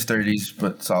 Yeah. In his 30s,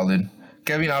 but solid.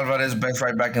 Kevin Alvarez, best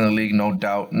right back in the league, no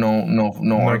doubt. No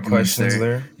arguments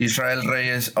there. Israel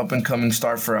Reyes, up and coming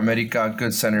star for America,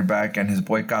 good center back, and his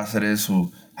boy Cáceres,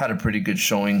 who had a pretty good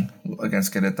showing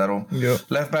against Queretaro. Yep.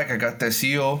 Left back, I got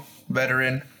Tecillo,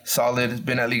 veteran, solid,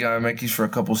 been at Liga MX for a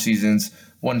couple seasons,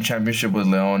 won a championship with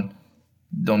Leon.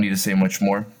 Don't need to say much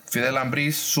more. Fidel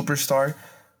Ambriz, superstar.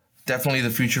 Definitely the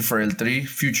future for El Tri.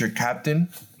 Future captain.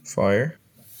 Fire.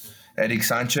 Eric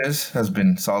Sanchez has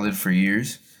been solid for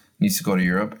years. Needs to go to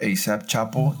Europe. ASAP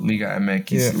Chapo, Liga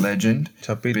MX legend.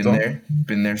 Chapito.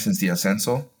 Been there since the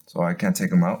Ascenso, so I can't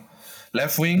take him out.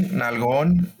 Left wing,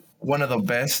 Nalgon, one of the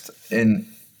best in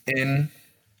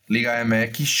Liga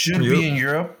MX. He should be in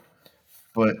Europe,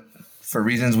 but for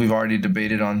reasons we've already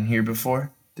debated on here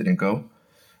before, didn't go.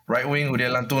 Right wing,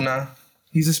 Uriel Antuna.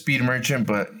 He's a speed merchant,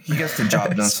 but he gets the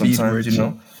job done sometimes, you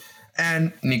know.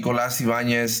 And Nicolás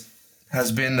Ibáñez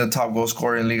has been the top goal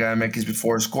scorer in Liga MX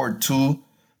before. Scored 2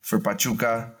 for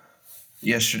Pachuca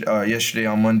yesterday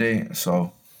on Monday.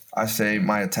 So I say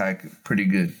my attack pretty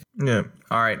good. Yeah.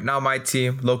 All right. Now my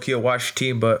team, low-key a wash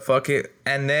team, but fuck it.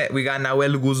 And net, we got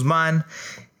Nahuel Guzman.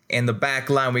 In the back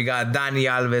line, we got Dani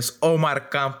Alves, Omar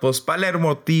Campos, Palermo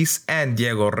Ortiz, and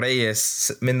Diego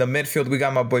Reyes. In the midfield, we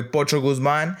got my boy Pocho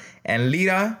Guzman and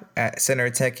Lira. At center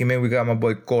attacking mid, we got my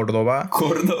boy Cordova.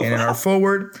 And in our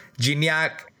forward,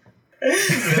 Gignac.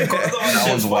 That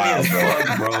was wild,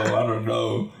 bro. I don't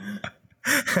know.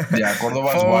 Yeah,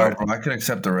 Cordova's wild, bro. I could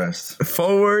accept the rest.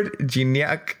 Forward,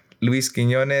 Gignac, Luis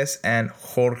Quiñones, and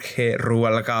Jorge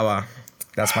Rubalcaba.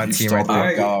 That's my team right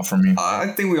there. For me. I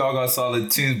think we all got solid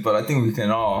teams, but I think we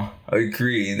can all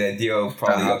agree that Diego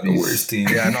probably got the worst team.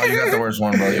 Yeah, no, you got the worst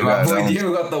one, bro.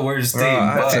 Diego got the worst team.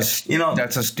 But,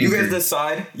 that's a stinker.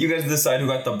 You guys decide who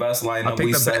got the best lineup.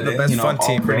 We said the best fun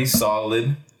team, pretty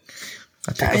solid.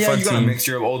 I think the fun you got team. a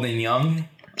mixture of old and young,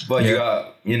 but you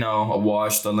got, a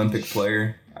washed Olympic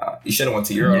player. He should have went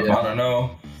to Europe. I don't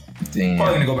know. Damn.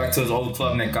 Probably going to go back to his old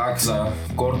club, Necaxa,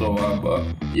 Cordova, but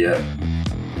yeah.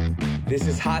 This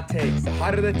is Hot Takes. The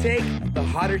hotter the take, the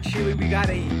hotter chili we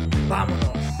gotta eat.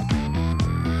 Vámonos.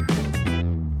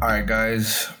 All right,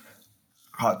 guys.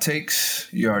 Hot takes.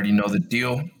 You already know the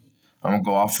deal. I'm going to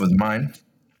go off with mine.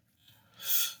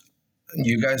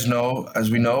 You guys know,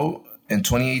 as we know, in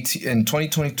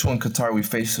 2022 in Qatar, we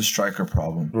faced a striker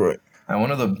problem. Right. And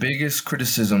one of the biggest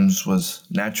criticisms was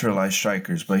naturalized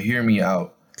strikers. But hear me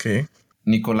out. Okay.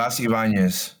 Nicolas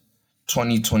Ibanez,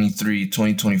 2023,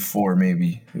 2024,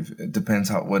 maybe. It depends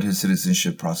what his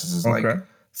citizenship process is like.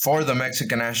 For the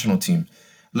Mexican national team.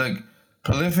 Look,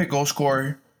 prolific goal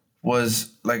scorer,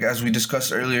 was, like, as we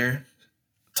discussed earlier,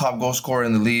 top goal scorer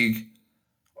in the league.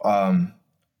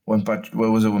 When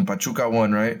Pachuca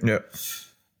won, right? Yeah.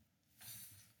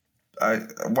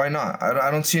 Why not?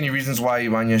 I don't see any reasons why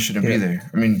Ibanez shouldn't be there.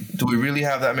 I mean, do we really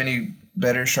have that many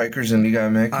better strikers in Liga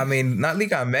MX? I mean, not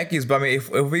Liga MX, but I mean, if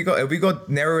we go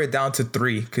narrow it down to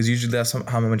 3, because usually that's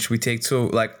how much we take to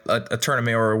like a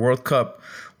tournament or a World Cup.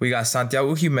 We got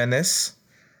Santiago Jimenez,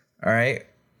 all right,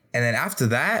 and then after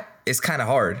that, it's kind of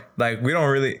hard. Like we don't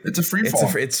really. It's a free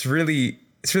fall. It's really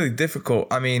difficult.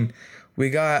 I mean,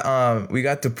 we got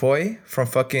Dupoy from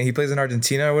he plays in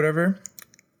Argentina or whatever.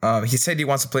 He said he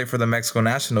wants to play for the Mexico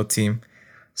national team,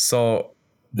 so.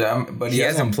 But he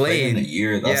hasn't played in a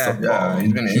year. That's the problem.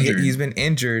 He's been injured. He's been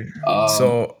injured.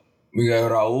 So we got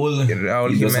Raul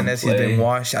Jimenez. He's been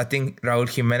washed. I think Raul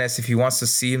Jimenez, if he wants to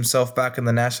see himself back in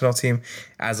the national team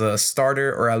as a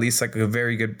starter or at least like a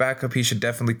very good backup, he should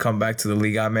definitely come back to the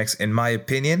Liga MX. In my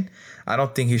opinion, I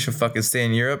don't think he should fucking stay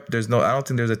in Europe. I don't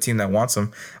think there's a team that wants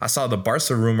him. I saw the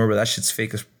Barca rumor, but that shit's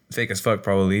fake as fuck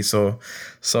probably. So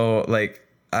like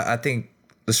I think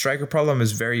the striker problem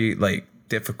is very like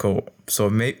difficult. So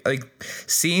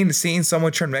seeing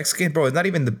someone turn Mexican, bro, it's not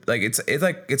even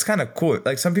it's kind of cool.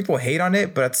 Like some people hate on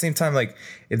it, but at the same time, like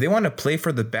if they want to play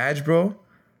for the badge, bro,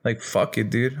 like fuck it,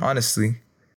 dude. Honestly.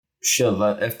 Shit,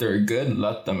 if they're good,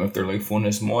 let them. If they're like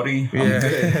Funes Mori, I'm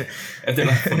good. If they're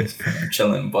not Funes, I'm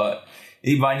chilling. But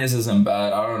Ibanez isn't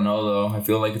bad. I don't know though. I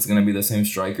feel like it's gonna be the same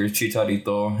strikers: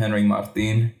 Chicharito, Henry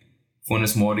Martin,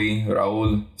 Funes Mori,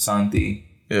 Raul, Santi.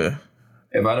 Yeah.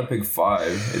 If I had to pick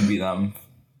 5, it'd be them.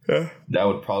 Yeah. That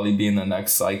would probably be in the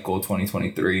next cycle,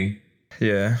 2023.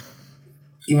 Yeah.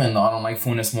 Even though I don't like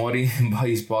Funes Mori, but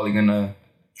he's probably going to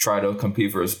try to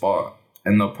compete for a spot.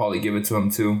 And they'll probably give it to him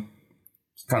too.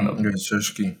 It's kind of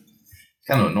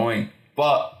annoying.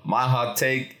 But my hot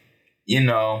take,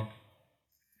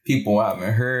 people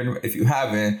haven't heard. If you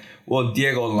haven't, well,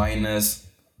 Diego Lainez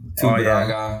to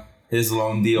Braga, his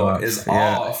loan deal is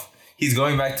off. He's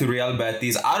going back to Real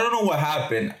Betis. I don't know what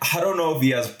happened. I don't know if he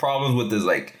has problems with his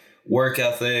like work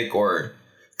ethic or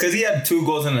because he had 2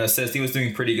 goals and an assist. He was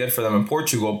doing pretty good for them in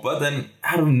Portugal. But then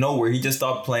out of nowhere, he just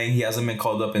stopped playing. He hasn't been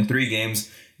called up in 3 games.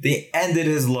 They ended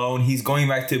his loan. He's going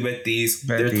back to Betis.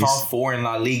 They're top 4 in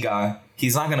La Liga.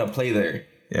 He's not going to play there.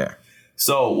 Yeah.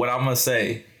 So what I'm going to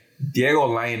say, Diego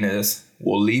Lainez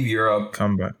will leave Europe.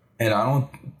 Come back. And I don't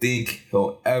think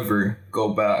he'll ever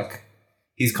go back.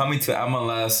 He's coming to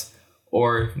MLS.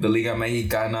 Or the Liga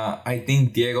Mexicana. I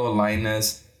think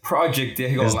Project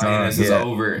Diego Lainez is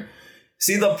over.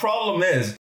 See, the problem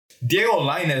is, Diego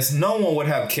Lainez, no one would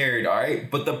have cared, all right?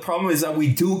 But the problem is that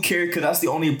we do care because that's the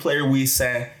only player we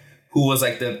sent who was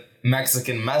like the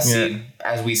Mexican Messi,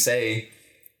 as we say,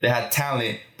 that had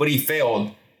talent, but he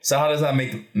failed. So how does that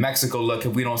make Mexico look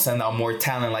if we don't send out more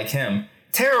talent like him?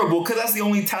 Terrible, because that's the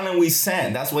only talent we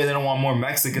sent. That's why they don't want more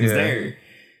Mexicans there.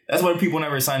 That's why people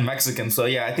never sign Mexicans. So,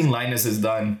 yeah, I think Lainez is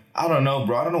done. I don't know,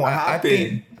 bro. I don't know what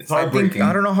happened. It's heartbreaking.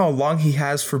 I don't know how long he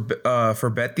has for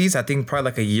Betis. I think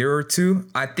probably like a year or 2.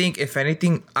 I think, if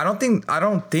anything, I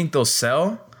don't think they'll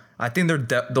sell. I think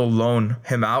they'll loan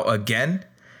him out again,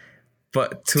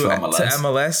 but to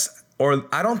MLS. Or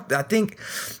I think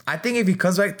if he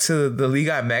comes back to the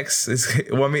Liga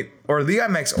MX or Liga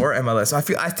MX or MLS, I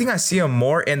think I see him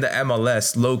more in the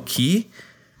MLS low key.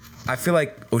 I feel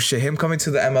like him coming to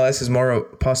the MLS is more a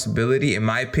possibility in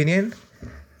my opinion.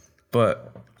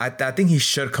 But I think he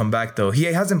should come back though. He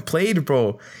hasn't played,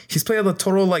 bro. He's played a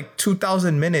total like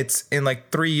 2,000 minutes in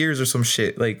like 3 years or some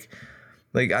shit. Like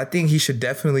I think he should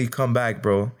definitely come back,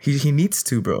 bro. He needs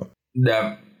to, bro.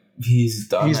 Yeah. He's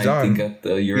done. I think at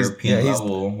the European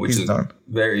level, which is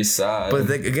very sad. But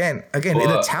like, again,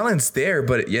 the talent's there.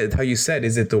 But yeah, how you said,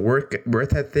 is it the work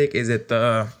ethic? Is it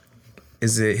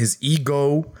his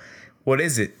ego? What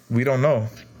is it? We don't know.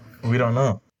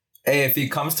 Hey, if he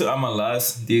comes to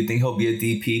MLS, do you think he'll be a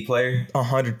DP player?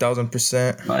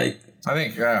 100,000%. Like, I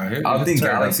think I think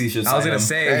Galaxy should sign him. I was gonna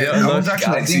say, I was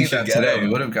actually thinking that today.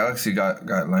 What if Galaxy got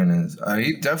Linus?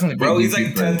 He definitely. Bro, he's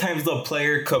like 10 times the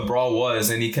player Cabral was,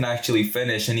 and he can actually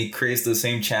finish, and he creates the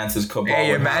same chances Cabral.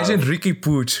 Hey, imagine Ricky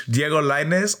Puig, Diego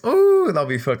Lainez. Ooh, that'll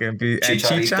be fucking beat. And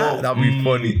Chicha, that'll be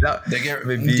funny. They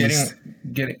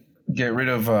get rid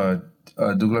of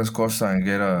Douglas Costa and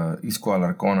get Isco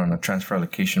Alarcon on a transfer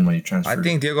allocation when you transfer. I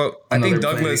think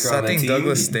Douglas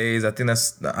stays.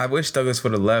 I wish Douglas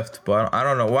would have left, but I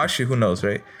don't know. Well, actually, who knows,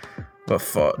 right? But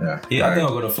fuck. Yeah, I think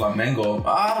I'll go to Flamengo.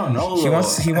 I don't know. He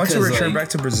wants to return back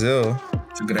to Brazil.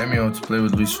 To Grêmio to play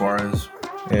with Luis Suarez.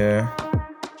 Yeah.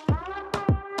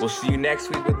 We'll see you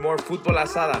next week with more Fútbol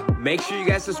Asada. Make sure you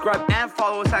guys subscribe and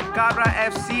follow us at Cabra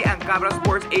FC and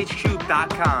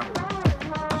CabraSportsHQ.com.